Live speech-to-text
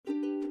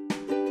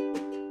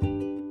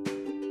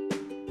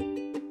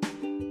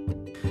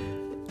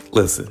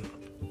Listen,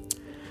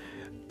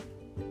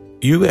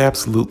 you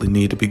absolutely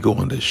need to be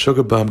going to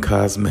Sugar Bum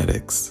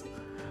Cosmetics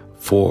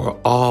for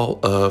all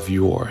of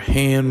your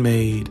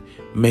handmade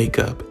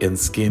makeup and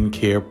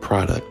skincare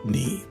product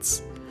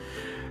needs.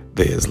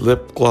 There's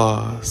lip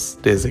gloss,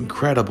 there's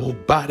incredible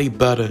body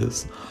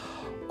butters,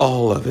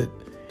 all of it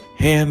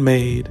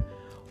handmade,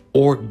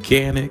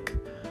 organic,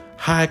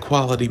 high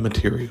quality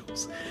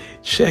materials.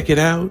 Check it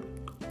out,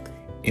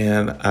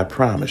 and I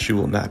promise you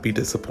will not be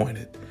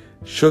disappointed.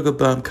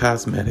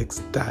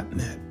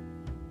 SugarbumCosmetics.net.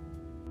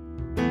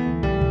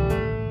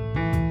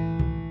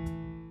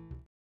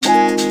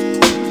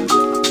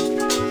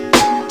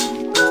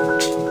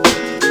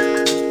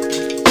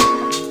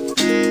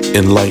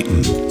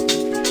 Enlighten.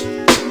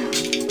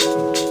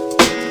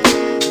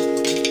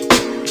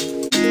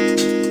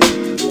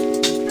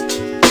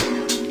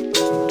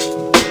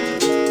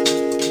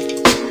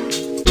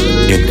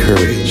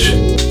 Encourage.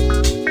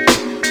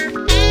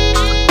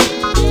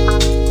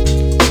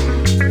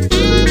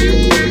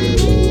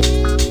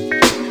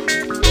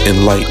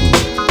 Enlighten.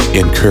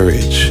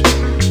 Encourage.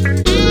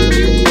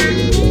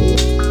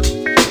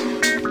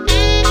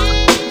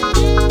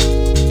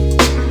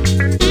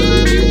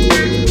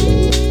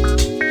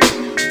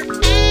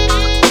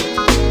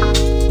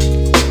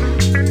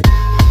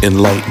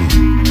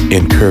 Enlighten,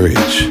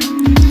 encourage,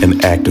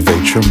 and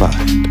activate your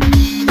mind.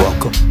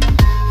 Welcome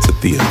to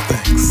Theo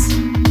Thanks.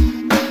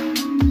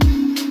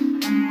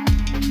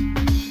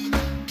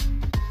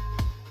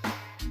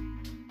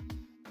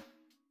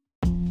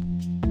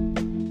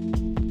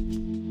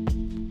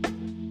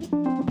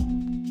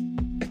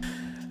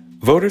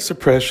 Voter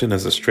suppression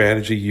is a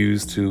strategy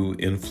used to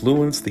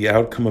influence the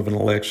outcome of an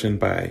election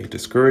by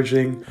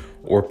discouraging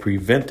or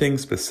preventing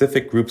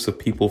specific groups of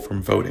people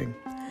from voting.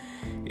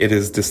 It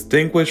is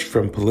distinguished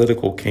from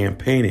political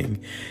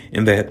campaigning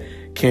in that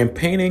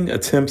campaigning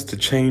attempts to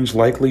change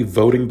likely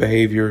voting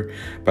behavior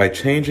by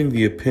changing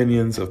the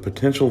opinions of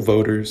potential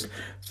voters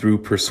through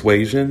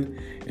persuasion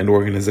and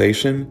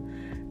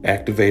organization,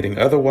 activating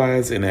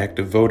otherwise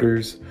inactive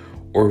voters,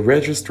 or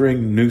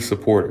registering new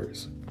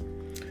supporters.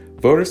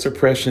 Voter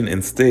suppression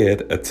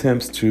instead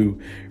attempts to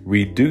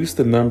reduce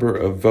the number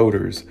of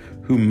voters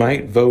who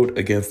might vote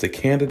against a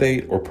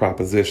candidate or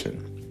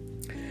proposition.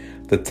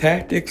 The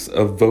tactics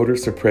of voter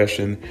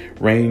suppression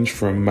range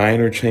from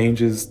minor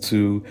changes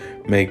to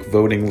make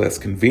voting less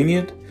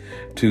convenient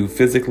to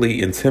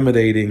physically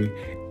intimidating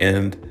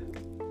and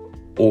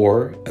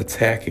or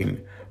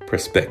attacking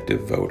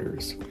prospective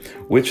voters,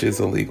 which is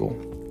illegal.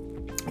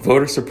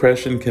 Voter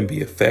suppression can be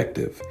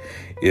effective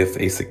if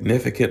a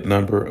significant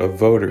number of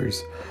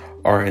voters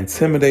are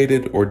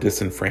intimidated or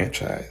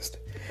disenfranchised.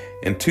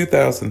 In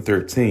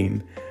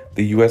 2013,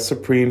 the U.S.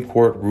 Supreme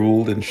Court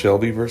ruled in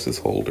Shelby v.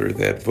 Holder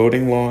that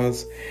voting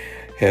laws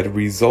had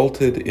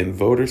resulted in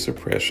voter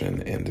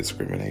suppression and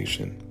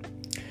discrimination.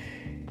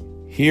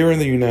 Here in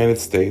the United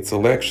States,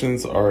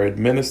 elections are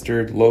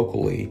administered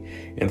locally,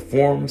 and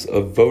forms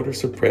of voter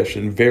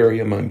suppression vary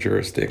among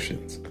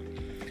jurisdictions.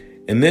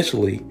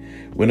 Initially,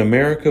 when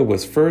America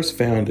was first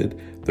founded,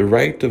 the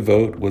right to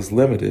vote was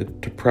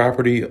limited to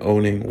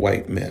property-owning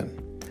white men.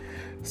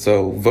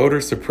 So voter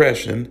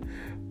suppression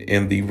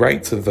and the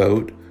right to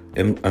vote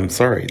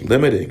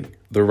limiting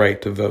the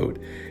right to vote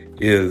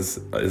is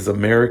as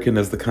American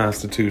as the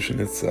Constitution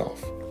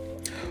itself.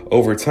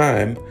 Over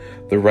time,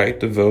 the right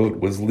to vote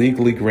was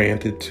legally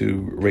granted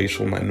to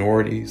racial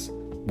minorities,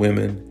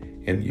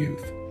 women, and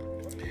youth.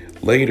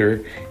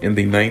 Later, in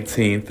the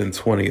 19th and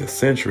 20th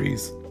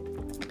centuries,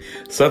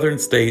 Southern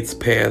states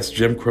passed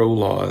Jim Crow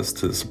laws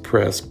to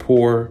suppress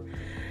poor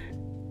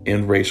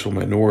and racial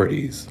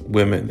minorities,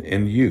 women,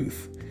 and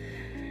youth.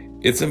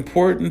 It's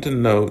important to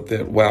note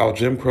that while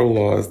Jim Crow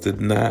laws did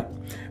not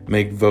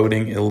make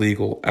voting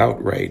illegal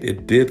outright,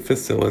 it did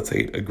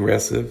facilitate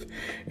aggressive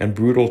and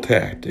brutal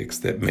tactics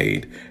that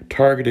made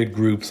targeted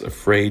groups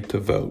afraid to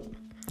vote.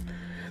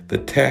 The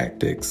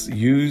tactics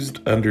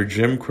used under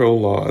Jim Crow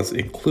laws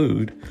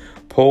include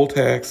poll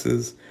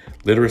taxes,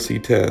 literacy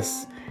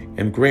tests,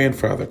 and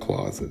grandfather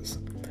clauses.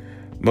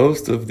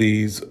 Most of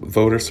these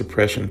voter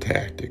suppression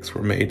tactics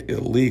were made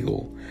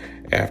illegal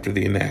after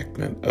the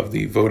enactment of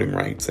the Voting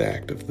Rights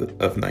Act of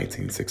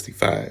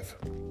 1965.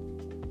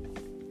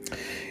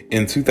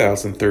 In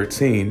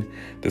 2013,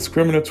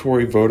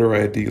 discriminatory voter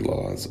ID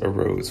laws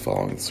arose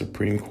following the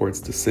Supreme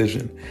Court's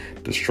decision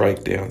to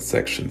strike down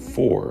Section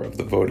 4 of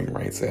the Voting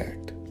Rights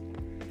Act.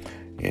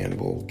 And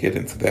we'll get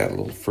into that a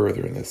little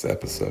further in this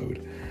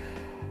episode.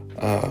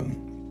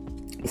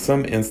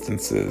 Some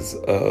instances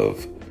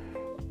of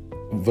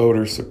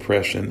voter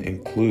suppression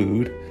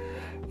include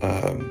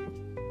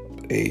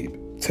a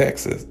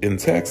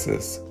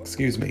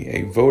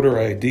voter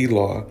ID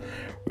law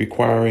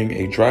requiring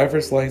a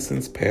driver's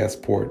license,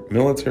 passport,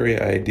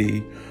 military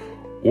ID,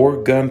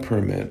 or gun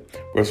permit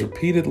was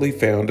repeatedly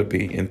found to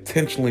be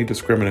intentionally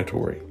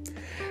discriminatory.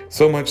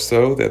 So much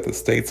so that the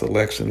state's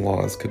election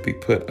laws could be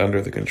put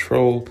under the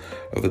control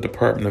of the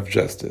Department of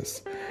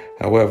Justice.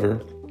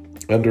 However,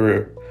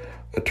 under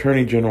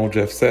Attorney General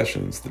Jeff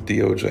Sessions, the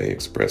DOJ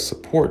expressed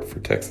support for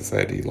Texas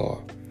ID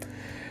law.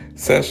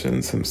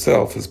 Sessions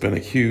himself has been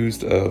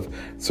accused of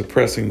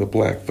suppressing the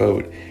black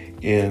vote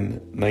in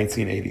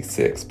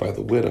 1986 by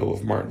the widow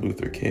of Martin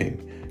Luther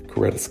King,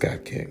 Coretta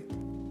Scott King.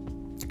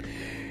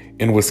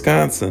 In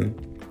Wisconsin,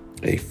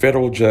 a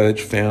federal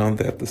judge found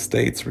that the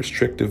state's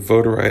restrictive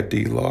voter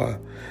ID law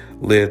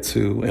led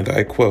to, and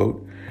I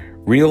quote,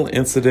 real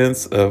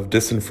incidents of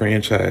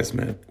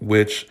disenfranchisement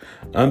which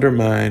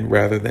undermine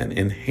rather than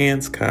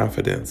enhance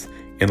confidence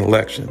in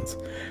elections,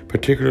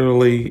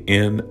 particularly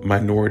in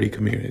minority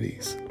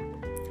communities.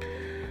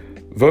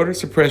 Voter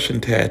suppression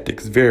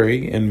tactics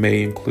vary and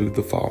may include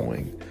the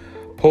following: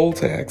 poll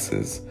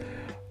taxes,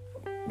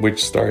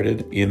 which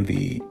started in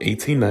the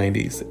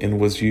 1890s and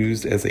was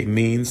used as a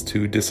means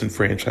to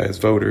disenfranchise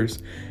voters,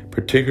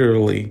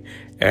 particularly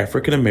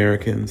African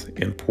Americans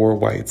and poor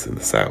whites in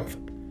the South.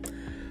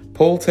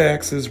 Poll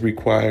taxes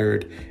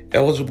required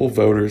eligible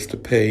voters to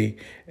pay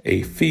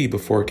a fee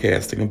before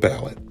casting a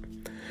ballot.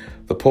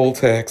 The poll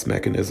tax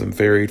mechanism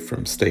varied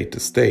from state to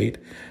state.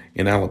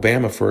 In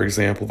Alabama, for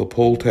example, the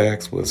poll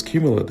tax was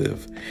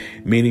cumulative,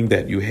 meaning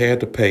that you had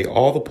to pay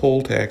all the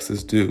poll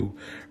taxes due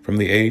from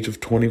the age of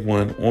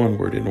 21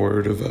 onward in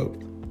order to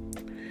vote.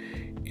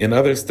 In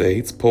other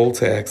states, poll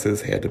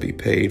taxes had to be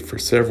paid for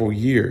several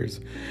years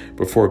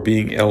before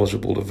being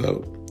eligible to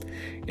vote.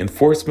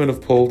 Enforcement of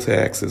poll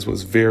taxes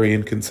was very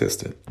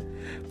inconsistent.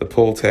 The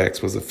poll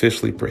tax was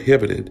officially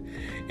prohibited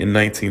in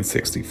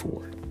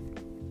 1964.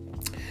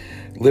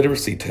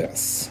 Literacy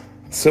tests.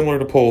 Similar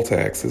to poll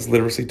taxes,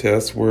 literacy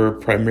tests were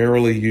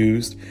primarily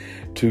used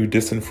to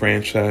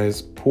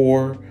disenfranchise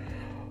poor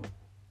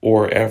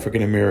or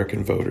African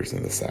American voters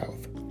in the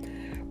South.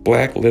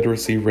 Black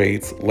literacy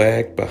rates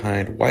lagged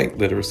behind white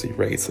literacy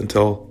rates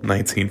until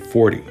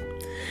 1940.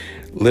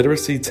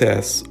 Literacy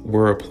tests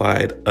were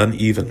applied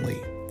unevenly.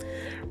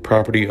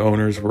 Property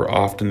owners were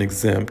often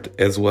exempt,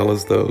 as well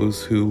as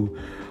those who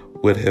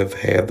would have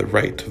had the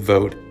right to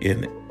vote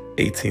in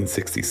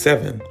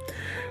 1867,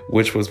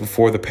 which was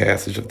before the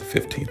passage of the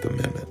 15th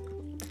Amendment.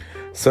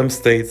 Some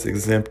states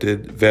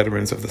exempted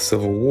veterans of the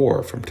Civil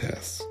War from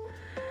tests.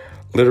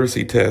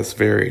 Literacy tests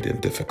varied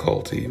in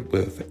difficulty,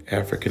 with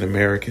African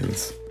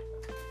Americans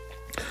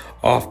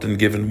often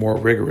given more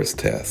rigorous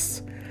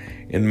tests.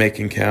 In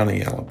Macon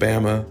County,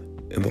 Alabama,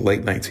 in the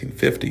late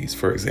 1950s,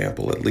 for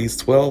example, at least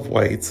 12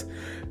 whites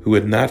who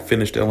had not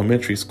finished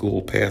elementary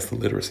school passed the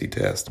literacy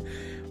test,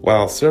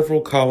 while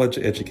several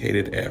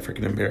college-educated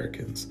African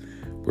Americans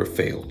were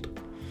failed.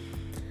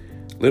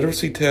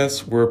 Literacy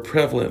tests were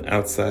prevalent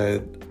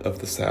outside of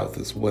the South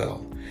as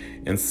well,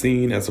 and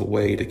seen as a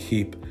way to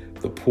keep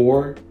the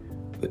poor,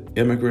 the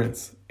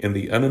immigrants, and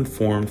the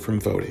uninformed from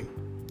voting.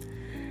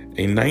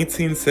 A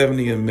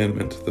 1970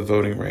 amendment to the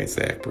Voting Rights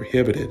Act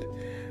prohibited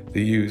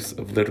the use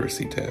of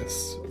literacy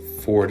tests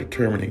for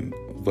determining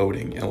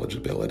voting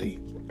eligibility.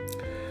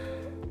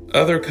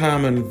 Other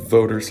common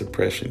voter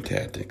suppression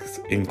tactics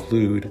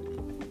include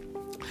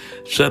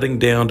shutting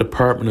down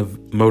Department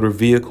of Motor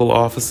Vehicle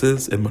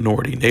offices in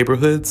minority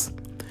neighborhoods,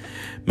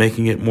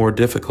 making it more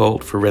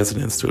difficult for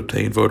residents to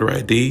obtain voter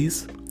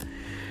IDs,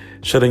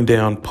 shutting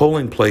down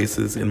polling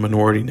places in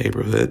minority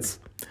neighborhoods,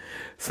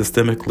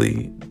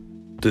 systemically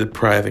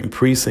depriving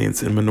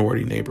precincts in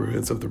minority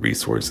neighborhoods of the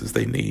resources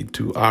they need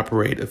to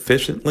operate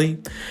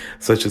efficiently,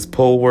 such as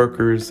poll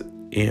workers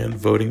and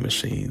voting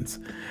machines.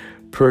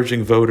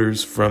 Purging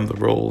voters from the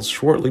rolls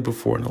shortly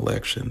before an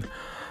election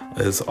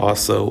is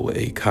also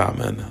a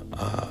common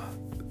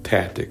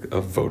tactic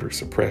of voter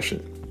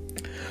suppression.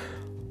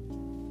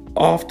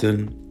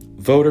 Often,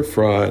 voter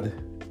fraud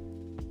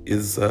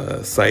is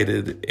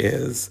cited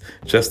as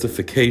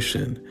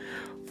justification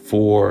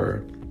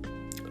for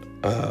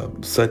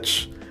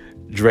such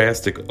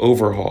drastic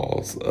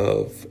overhauls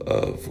of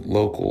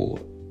local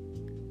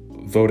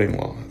voting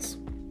laws,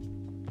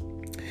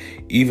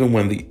 even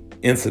when the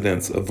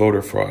incidence of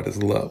voter fraud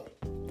is low.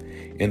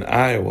 In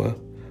Iowa,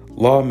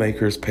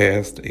 lawmakers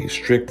passed a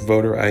strict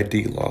voter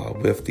ID law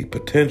with the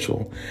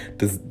potential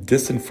to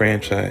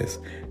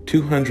disenfranchise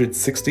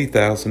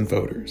 260,000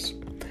 voters.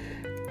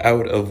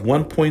 Out of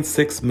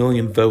 1.6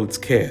 million votes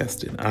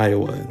cast in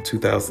Iowa in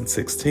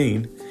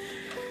 2016,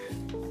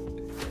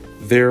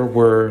 there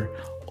were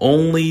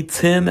only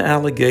 10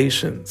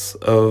 allegations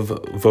of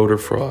voter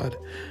fraud.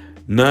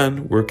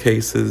 None were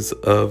cases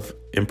of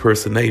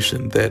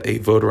impersonation that a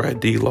voter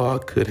ID law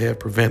could have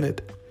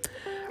prevented.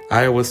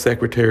 Iowa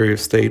Secretary of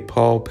State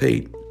Paul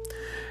Pate,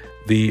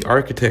 the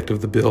architect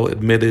of the bill,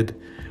 admitted,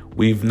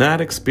 "We've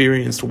not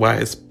experienced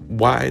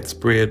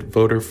widespread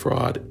voter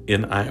fraud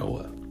in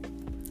Iowa,"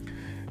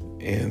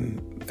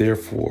 and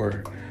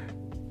therefore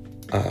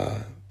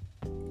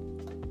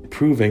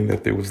proving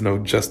that there was no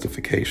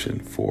justification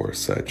for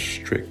such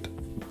strict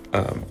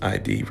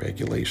ID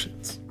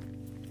regulations.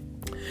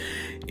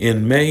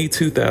 In May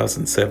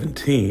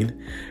 2017,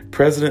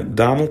 President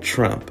Donald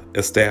Trump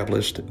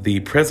established the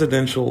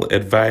Presidential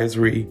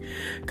Advisory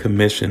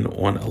Commission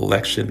on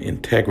Election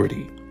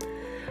Integrity,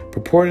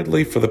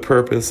 purportedly for the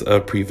purpose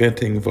of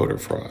preventing voter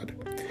fraud.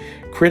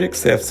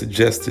 Critics have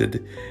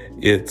suggested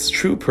its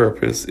true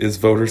purpose is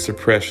voter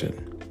suppression.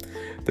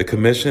 The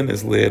commission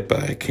is led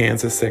by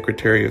Kansas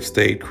Secretary of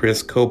State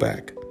Chris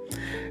Kobach,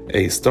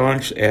 a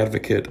staunch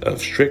advocate of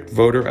strict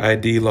voter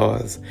ID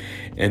laws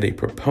and a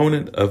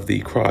proponent of the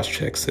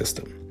cross-check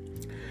system.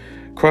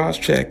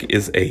 Cross-check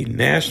is a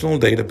national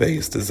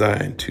database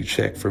designed to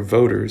check for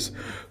voters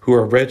who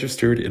are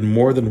registered in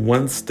more than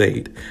one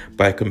state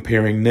by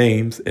comparing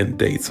names and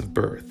dates of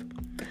birth.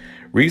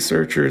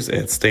 Researchers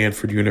at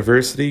Stanford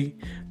University,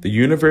 the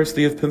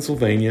University of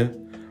Pennsylvania,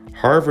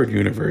 Harvard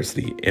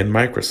University, and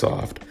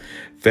Microsoft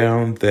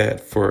found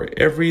that for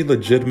every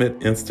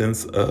legitimate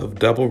instance of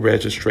double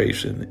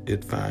registration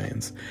it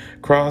finds,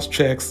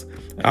 Crosscheck's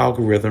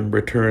algorithm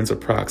returns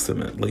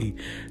approximately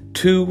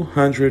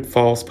 200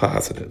 false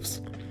positives.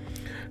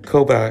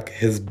 Kobach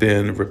has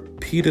been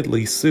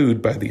repeatedly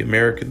sued by the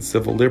American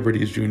Civil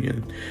Liberties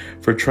Union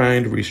for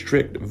trying to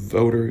restrict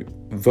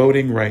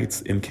voting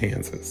rights in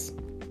Kansas.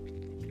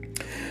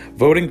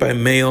 Voting by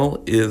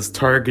mail is a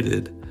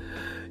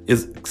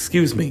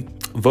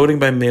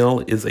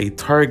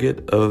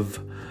target of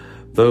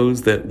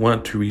those that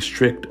want to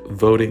restrict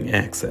voting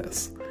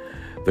access.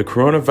 The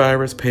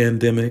coronavirus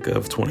pandemic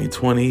of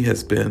 2020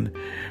 has been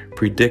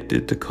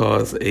predicted to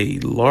cause a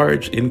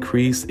large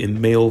increase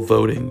in mail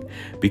voting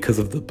because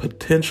of the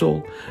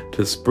potential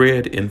to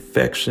spread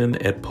infection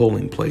at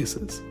polling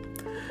places.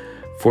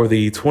 For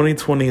the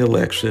 2020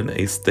 election,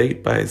 a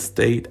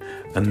state-by-state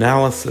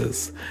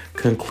analysis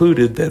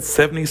concluded that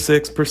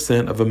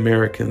 76% of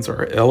Americans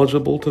are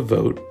eligible to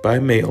vote by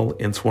mail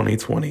in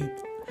 2020,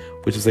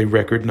 which is a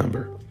record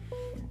number.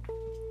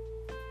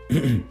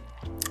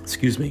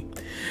 Excuse me.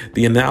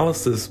 The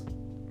analysis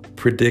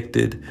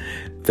predicted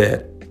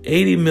that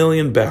 80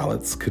 million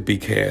ballots could be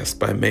cast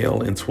by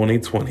mail in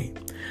 2020,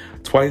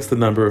 twice the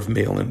number of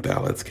mail-in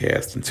ballots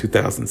cast in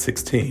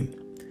 2016.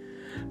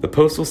 The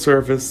Postal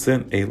Service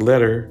sent a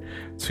letter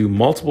to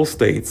multiple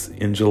states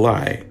in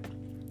July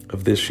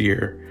of this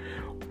year,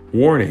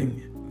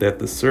 warning that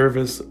the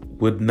service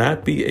would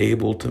not be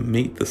able to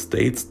meet the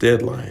state's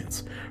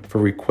deadlines for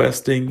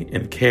requesting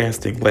and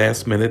casting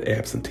last-minute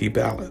absentee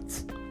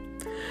ballots.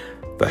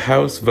 The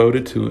House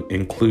voted to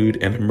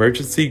include an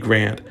emergency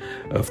grant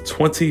of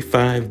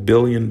 $25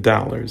 billion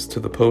to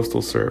the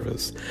Postal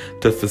Service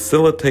to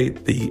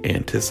facilitate the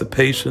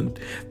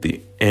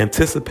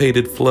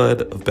anticipated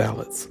flood of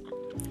ballots.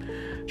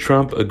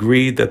 Trump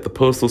agreed that the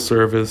Postal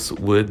Service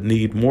would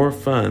need more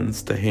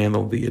funds to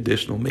handle the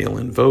additional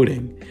mail-in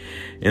voting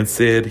and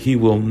said he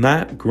will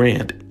not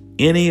grant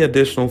any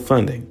additional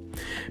funding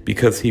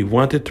because he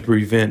wanted to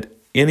prevent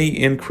any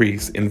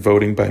increase in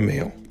voting by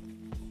mail.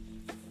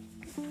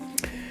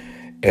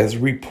 As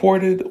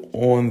reported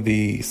on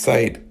the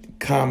site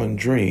Common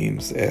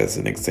Dreams as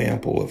an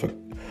example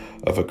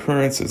of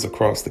occurrences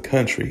across the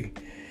country,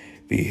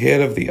 the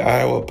head of the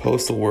Iowa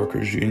Postal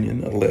Workers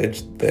Union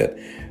alleged that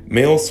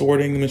mail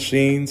sorting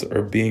machines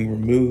are being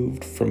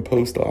removed from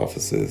post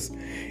offices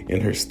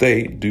in her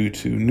state due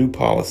to new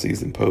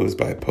policies imposed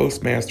by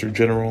Postmaster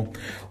General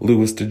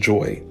Louis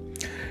DeJoy.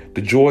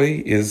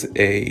 DeJoy is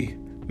a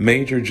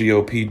major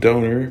GOP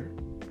donor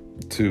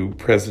to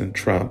President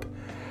Trump,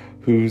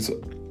 whose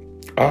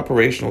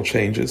operational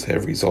changes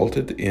have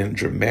resulted in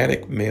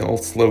dramatic mail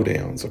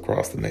slowdowns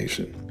across the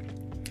nation.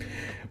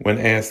 When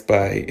asked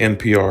by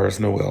NPR's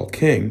Noel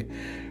King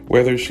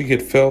whether she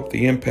had felt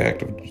the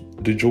impact of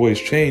DeJoy's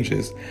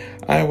changes,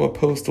 Iowa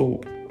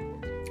Postal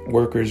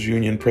Workers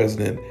Union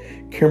President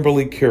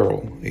Kimberly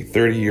Carroll, a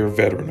 30-year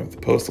veteran of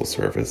the Postal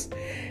Service,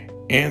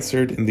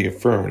 answered in the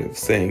affirmative,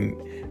 saying,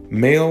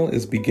 "Mail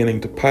is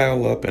beginning to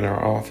pile up in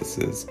our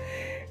offices,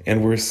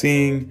 and we're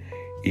seeing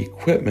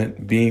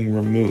equipment being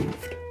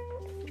removed."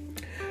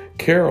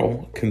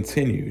 Carroll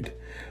continued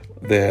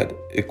that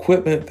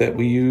equipment that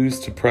we use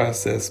to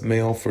process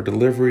mail for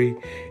delivery,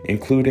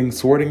 including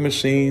sorting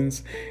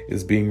machines,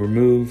 is being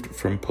removed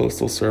from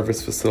Postal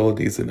Service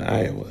facilities in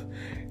Iowa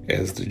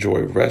as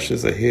DeJoy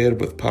rushes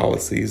ahead with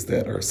policies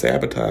that are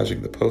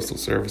sabotaging the Postal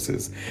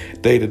Service's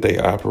day-to-day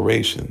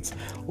operations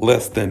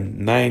less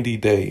than 90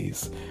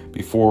 days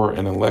before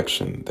an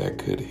election that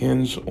could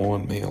hinge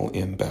on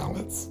mail-in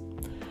ballots.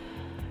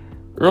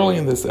 Early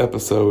in this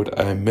episode,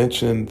 I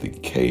mentioned the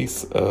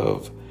case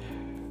of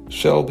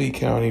Shelby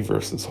County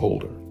versus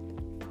Holder,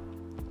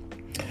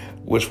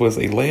 which was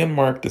a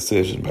landmark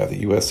decision by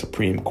the U.S.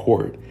 Supreme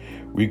Court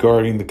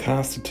regarding the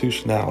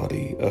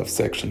constitutionality of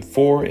Section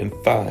 4 and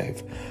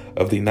 5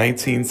 of the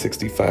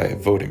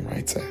 1965 Voting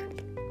Rights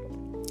Act.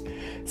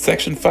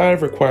 Section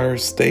 5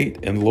 requires state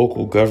and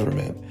local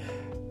government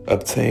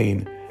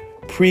obtain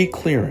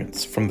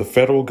pre-clearance from the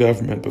federal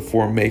government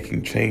before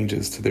making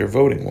changes to their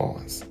voting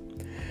laws.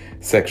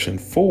 Section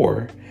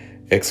 4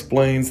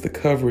 explains the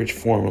coverage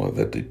formula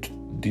that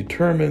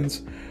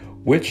determines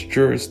which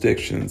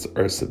jurisdictions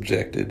are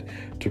subjected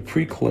to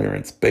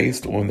pre-clearance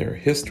based on their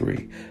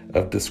history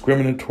of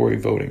discriminatory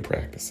voting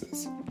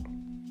practices.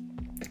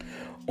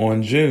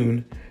 On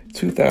June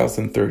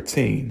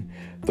 2013,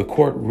 the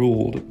court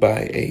ruled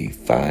by a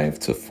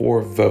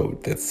 5-4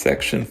 vote that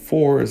Section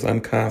 4 is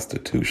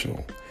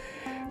unconstitutional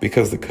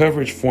because the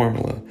coverage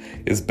formula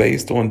is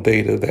based on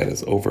data that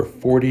is over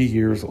 40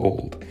 years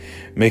old,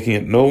 making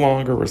it no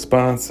longer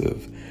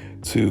responsive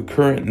to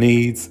current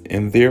needs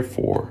and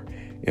therefore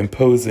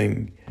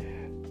imposing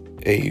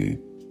a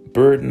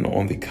burden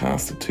on the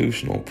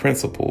constitutional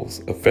principles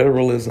of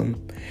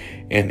federalism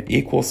and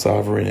equal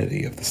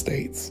sovereignty of the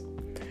states.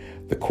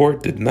 The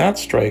court did not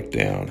strike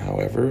down,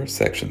 however,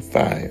 Section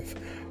 5,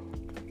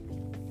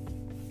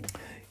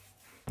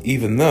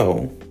 even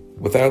though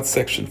without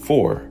Section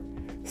 4,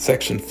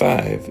 Section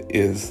 5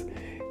 is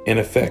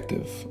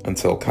ineffective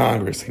until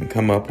Congress can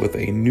come up with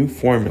a new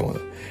formula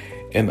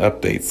and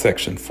update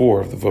Section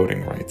 4 of the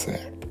Voting Rights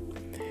Act.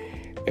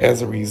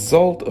 As a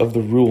result of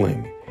the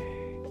ruling,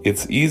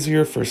 it's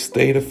easier for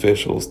state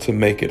officials to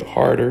make it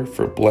harder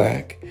for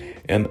Black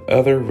and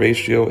other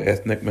racial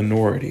ethnic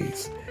minority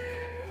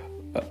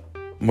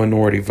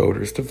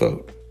voters to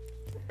vote.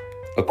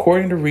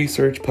 According to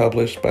research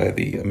published by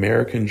the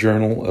American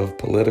Journal of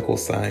Political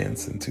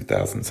Science in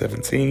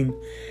 2017,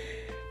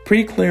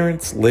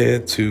 preclearance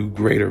led to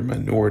greater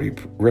minority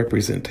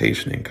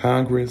representation in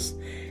Congress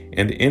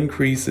and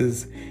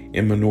increases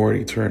in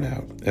minority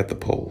turnout at the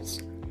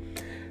polls.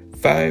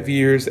 5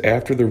 years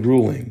after the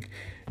ruling,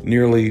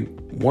 nearly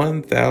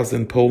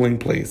 1,000 polling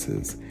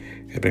places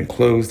have been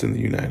closed in the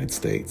United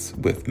States,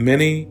 with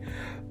many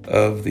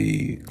of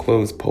the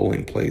closed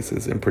polling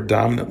places in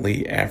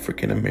predominantly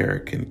African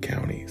American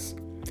counties.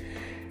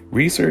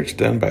 Research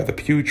done by the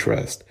Pew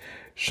Trust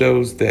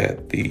shows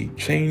that the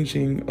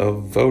changing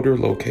of voter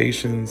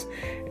locations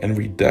and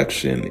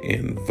reduction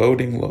in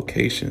voting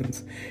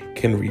locations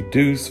can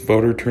reduce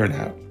voter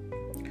turnout.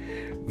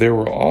 There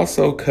were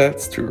also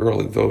cuts to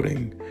early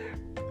voting,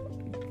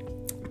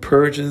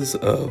 purges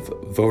of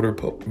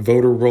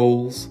voter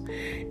rolls,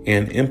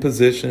 and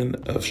imposition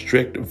of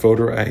strict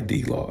voter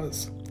ID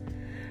laws.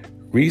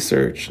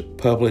 Research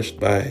published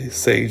by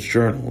Sage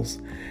Journals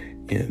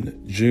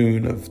in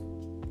June of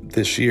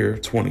this year,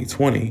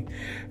 2020,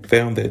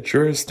 found that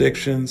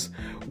jurisdictions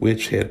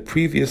which had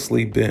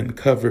previously been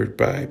covered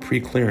by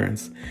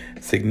preclearance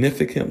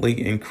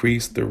significantly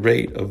increased the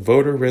rate of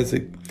voter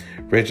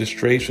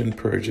registration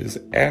purges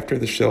after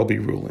the Shelby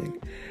ruling.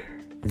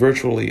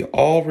 Virtually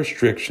all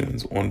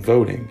restrictions on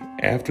voting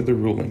after the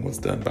ruling was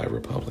done by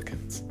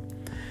Republicans.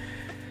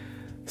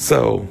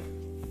 So,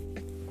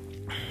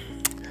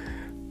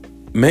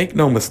 make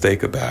no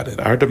mistake about it,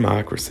 our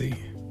democracy,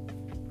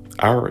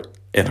 our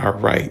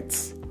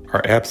rights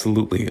are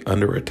absolutely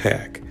under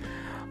attack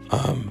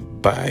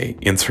by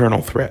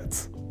internal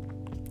threats.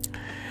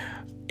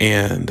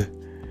 And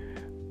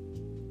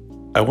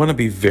I want to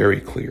be very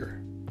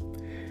clear.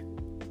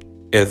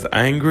 As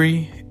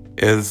angry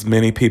as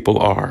many people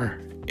are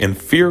and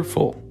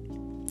fearful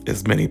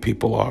as many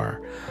people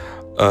are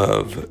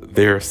of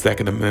their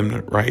Second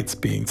Amendment rights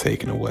being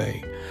taken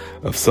away,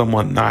 of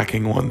someone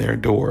knocking on their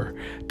door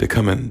to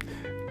come and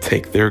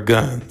take their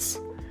guns,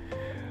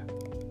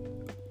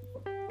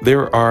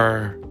 there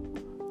are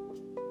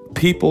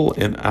people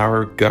in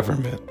our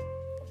government,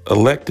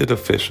 elected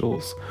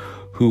officials,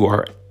 who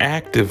are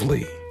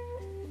actively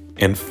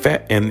and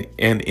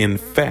in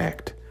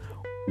fact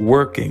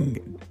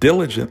working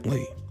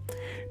diligently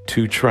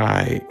to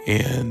try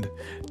and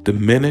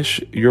diminish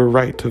your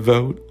right to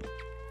vote,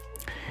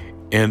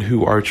 and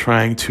who are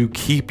trying to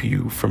keep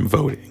you from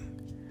voting.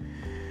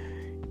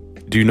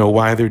 Do you know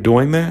why they're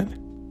doing that?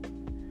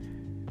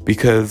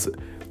 Because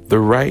the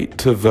right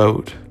to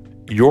vote,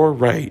 your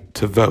right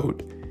to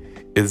vote,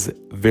 is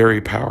very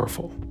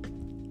powerful.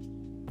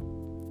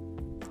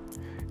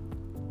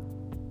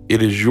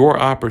 It is your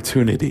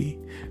opportunity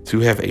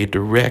to have a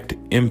direct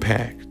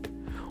impact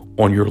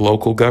on your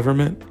local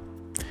government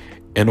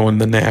and on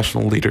the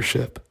national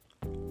leadership.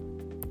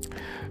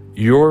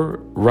 Your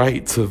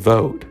right to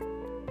vote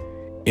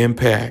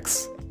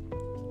impacts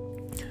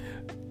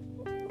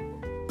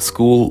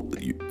school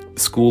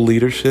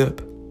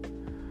leadership,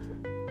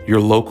 your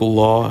local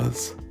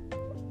laws,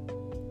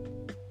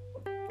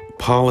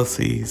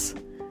 policies.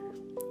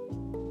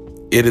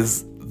 It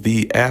is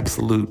the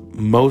absolute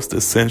most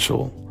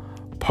essential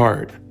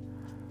part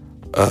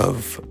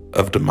of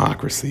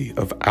democracy,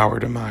 of our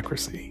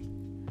democracy.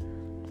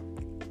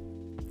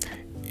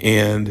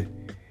 And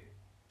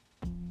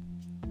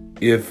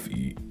if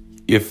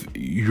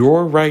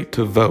your right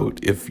to vote,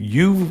 if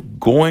you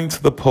going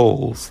to the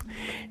polls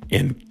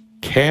and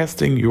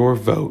casting your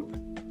vote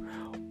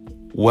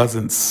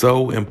wasn't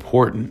so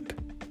important,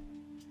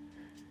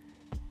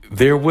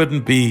 there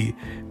wouldn't be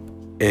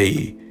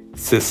a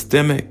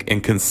systemic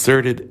and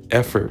concerted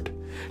effort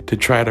to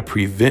try to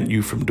prevent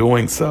you from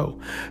doing so.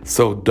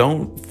 So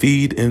don't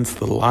feed into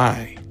the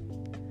lie.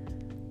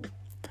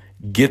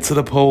 Get to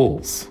the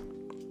polls.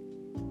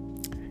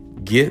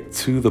 Get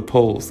to the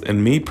polls.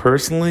 And me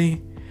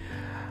personally,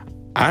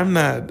 I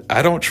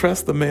don't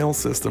trust the mail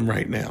system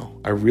right now.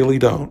 I really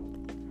don't.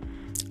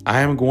 I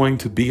am going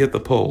to be at the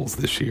polls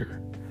this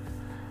year.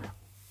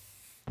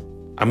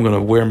 I'm going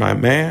to wear my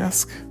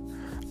mask.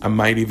 I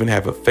might even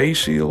have a face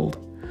shield.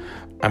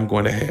 I'm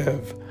going to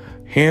have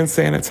hand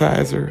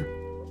sanitizer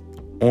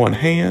on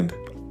hand.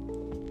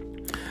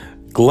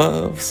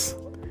 gloves,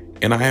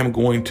 and I am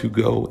going to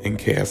go and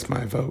cast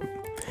my vote,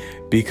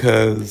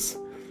 because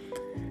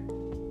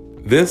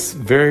this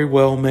very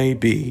well may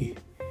be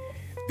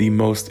the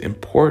most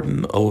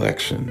important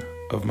election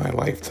of my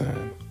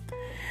lifetime.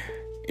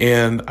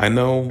 And I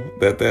know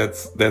that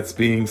that's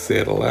being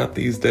said a lot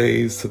these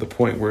days, to the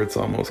point where it's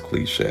almost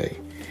cliche.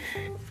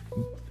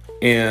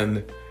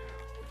 And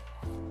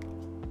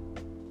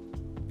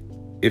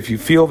if you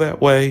feel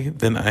that way,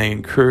 then I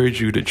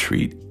encourage you to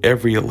treat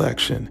every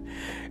election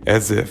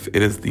as if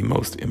it is the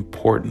most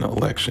important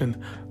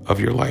election of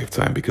your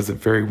lifetime, because it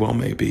very well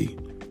may be.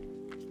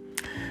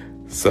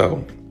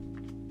 So,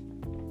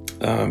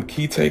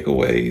 key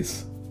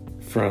takeaways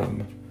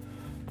from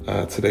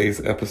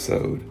today's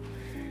episode.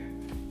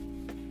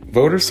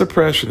 Voter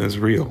suppression is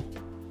real.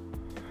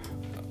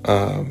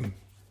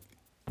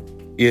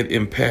 It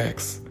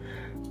impacts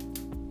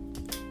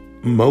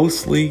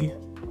mostly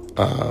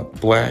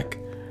Black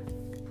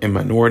and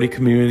minority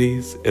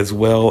communities, as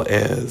well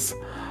as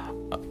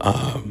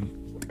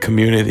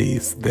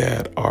communities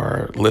that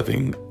are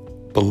living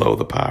below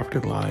the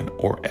poverty line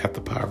or at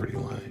the poverty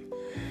line.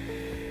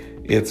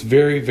 It's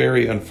very,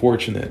 very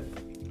unfortunate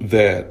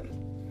that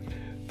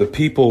the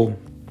people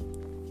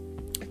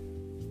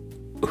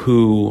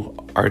who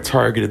are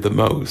targeted the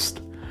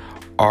most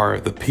are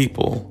the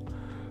people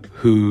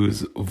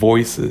whose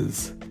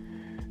voices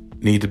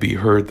need to be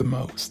heard the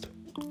most.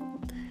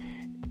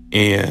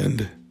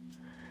 And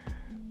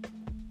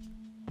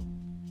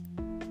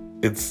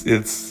it's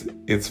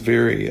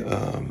very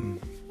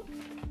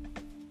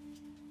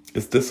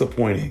it's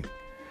disappointing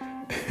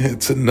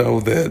to know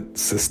that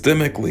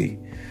systemically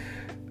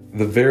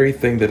the very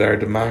thing that our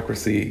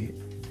democracy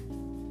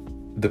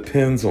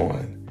depends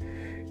on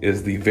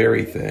is the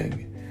very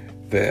thing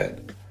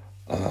that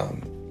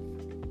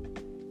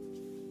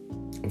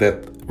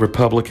that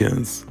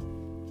Republicans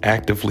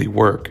actively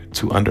work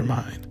to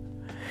undermine.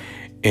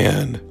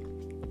 And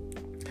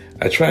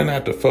I try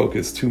not to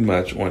focus too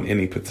much on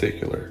any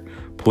particular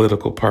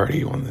political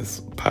party on this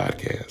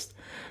podcast,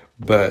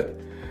 but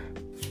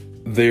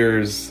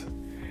there's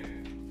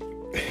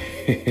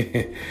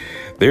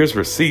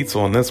receipts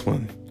on this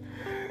one,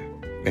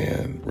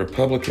 and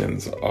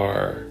Republicans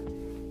are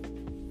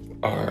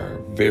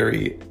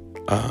very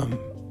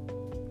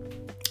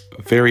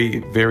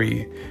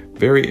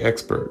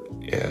expert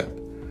at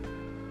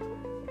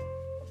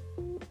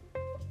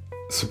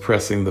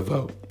suppressing the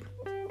vote.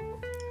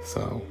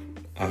 So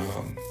I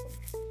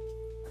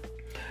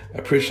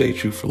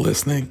appreciate you for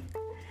listening,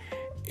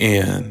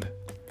 and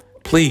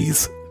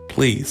please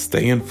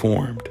stay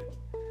informed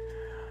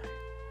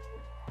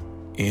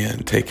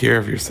and take care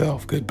of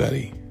yourself, good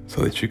buddy,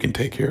 so that you can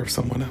take care of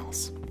someone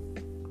else.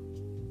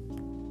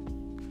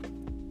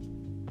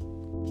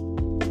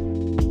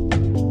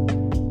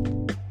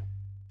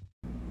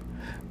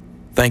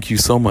 Thank you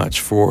so much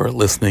for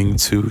listening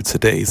to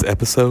today's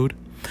episode.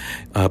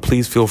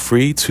 Please feel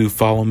free to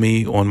follow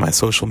me on my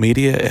social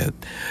media at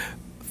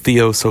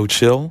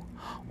TheoSoChill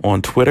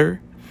on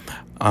Twitter.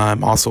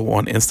 I'm also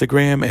on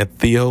Instagram at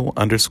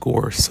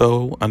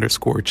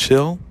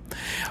Theo_so_chill.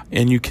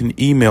 And you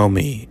can email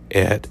me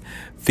at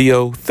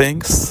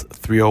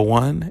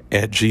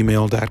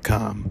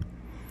theothinks301@gmail.com.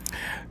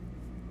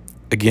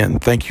 Again,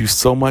 thank you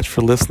so much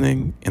for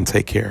listening, and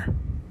take care.